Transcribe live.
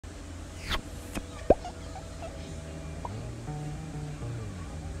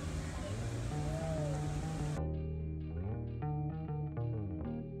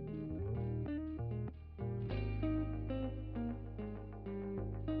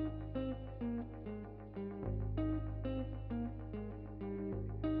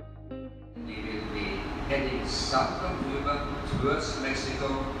south of Cuba towards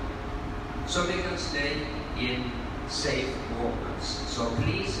Mexico, so we can stay in safe waters. So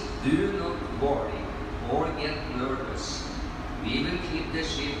please do not worry or get nervous. We will keep the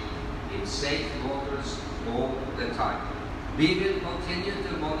ship in safe waters all the time. We will continue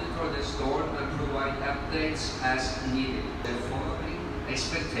to monitor the storm and provide updates as needed. The following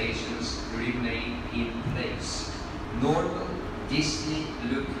expectations remain in place. Normal Disney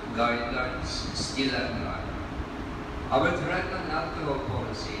look guidelines still apply. Our drug and alcohol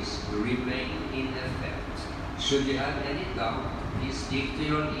policies remain in effect. Should you have any doubt, please speak to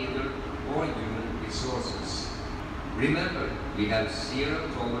your leader or human resources. Remember, we have zero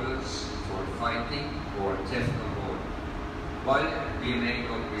tolerance for fighting or theft on board. While we may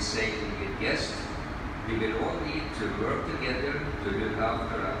not be sailing with guests, we will all need to work together to look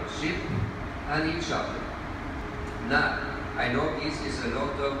after our ship and each other. Now, I know this is a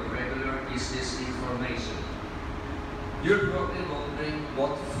lot of regular business information. You're probably wondering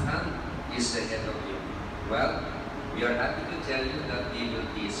what fun is ahead of you. Well, we are happy to tell you that we will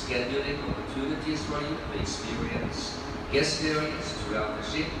be scheduling opportunities for you to experience guest areas throughout the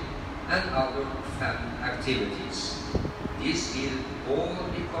ship and other fun activities. This will all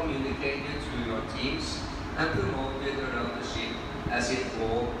be communicated to your teams and promoted around the ship as it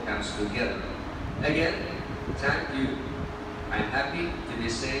all comes together. Again, thank you. I'm happy to be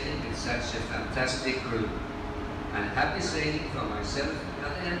sailing with such a fantastic crew. And happy sailing from myself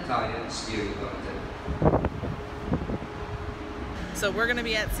and the entire steering committee. So we're going to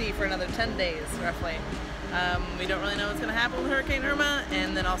be at sea for another 10 days, roughly. We don't really know what's going to happen with Hurricane Irma,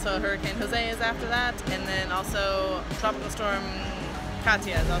 and then also Hurricane Jose is after that, and then also Tropical Storm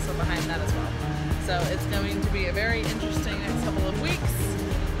Katia is also behind that as well. So it's going to be a very interesting next couple of weeks.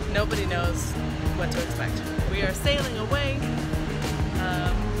 Nobody knows what to expect. We are sailing away,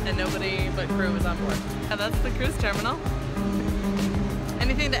 and nobody but crew is on board. And that's the cruise terminal.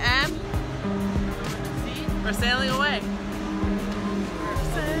 Anything to add? We're sailing away. We're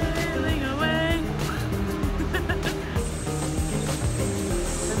sailing away.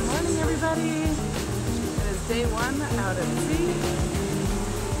 Good morning, everybody. It is day one out at sea.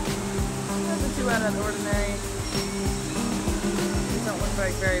 Nothing too out of the ordinary. These don't look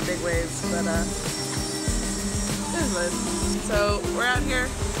like very big waves, but it is what it is. So we're out here,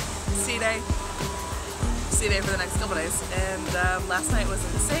 sea day for the next couple days, and last night was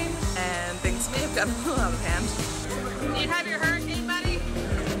insane, and things may have gotten a little out of hand. Do you have your hurricane buddy?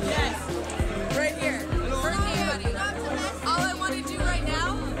 Yes, right here. Hurricane buddy. All I want to do right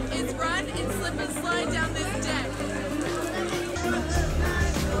now is run and slip and slide down this deck.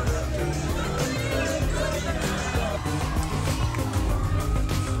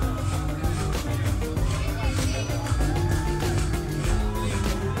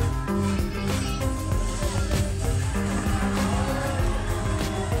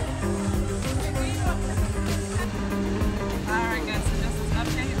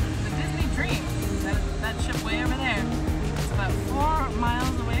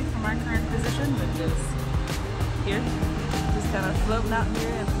 Here, just kind of floating out here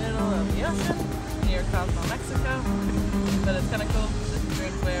in the middle of the ocean near Castaway, Mexico. But it's kind of cool. This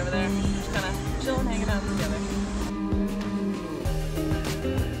drink's way over there. Just kind of chilling, hanging out together.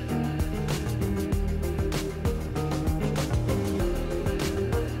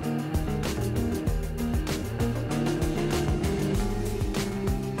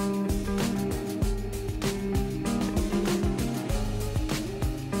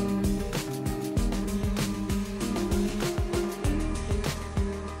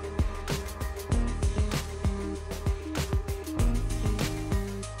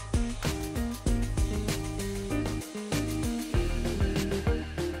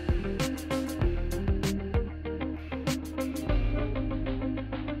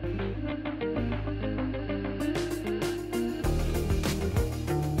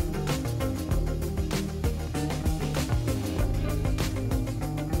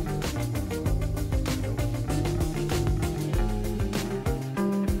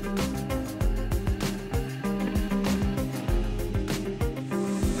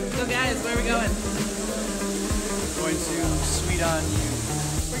 Guys, where are we going? Going to Sweet on You.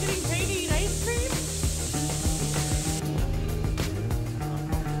 We're getting paid to eat ice cream?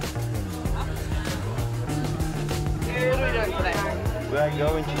 What are we doing today? We are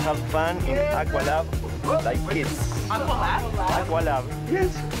going to have fun in Aqualab like kids. Aqualab? Aqualab.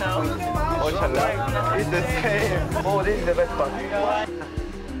 Yes. No. Ocean Lab. It's the same. Oh, this is the best part.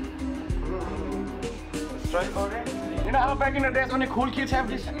 Let's try it. You know how back in the days only cool kids have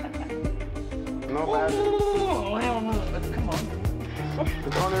this? No bad. Oh, hell no. Come on.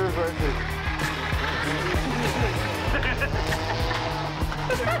 It's only reverse it.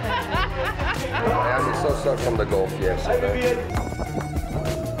 Yeah, he's also from the Gulf, yes.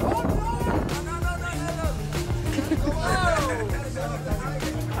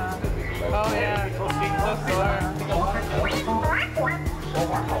 Oh yeah.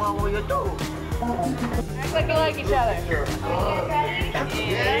 What will you do? Act like you like each other.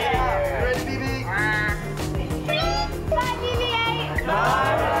 Yeah! Ready, BB? Bye, BB-8!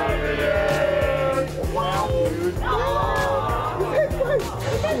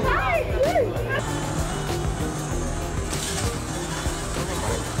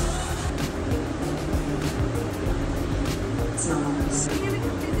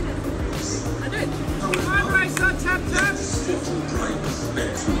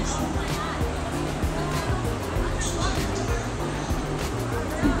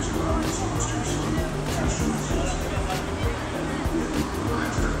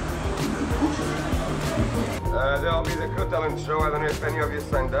 There'll be the crew talent show. I don't know if any of you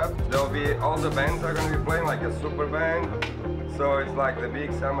signed up. There'll be all the bands are going to be playing, like a super band. So it's like the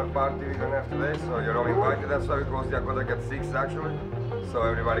big summer party we're going to have today. So you're all invited. That's why we closed the aqueduct at 6 actually. So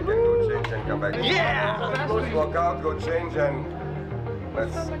everybody can go change and come back. Yeah! Walk out, go change, and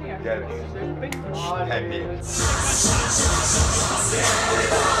let's get happy.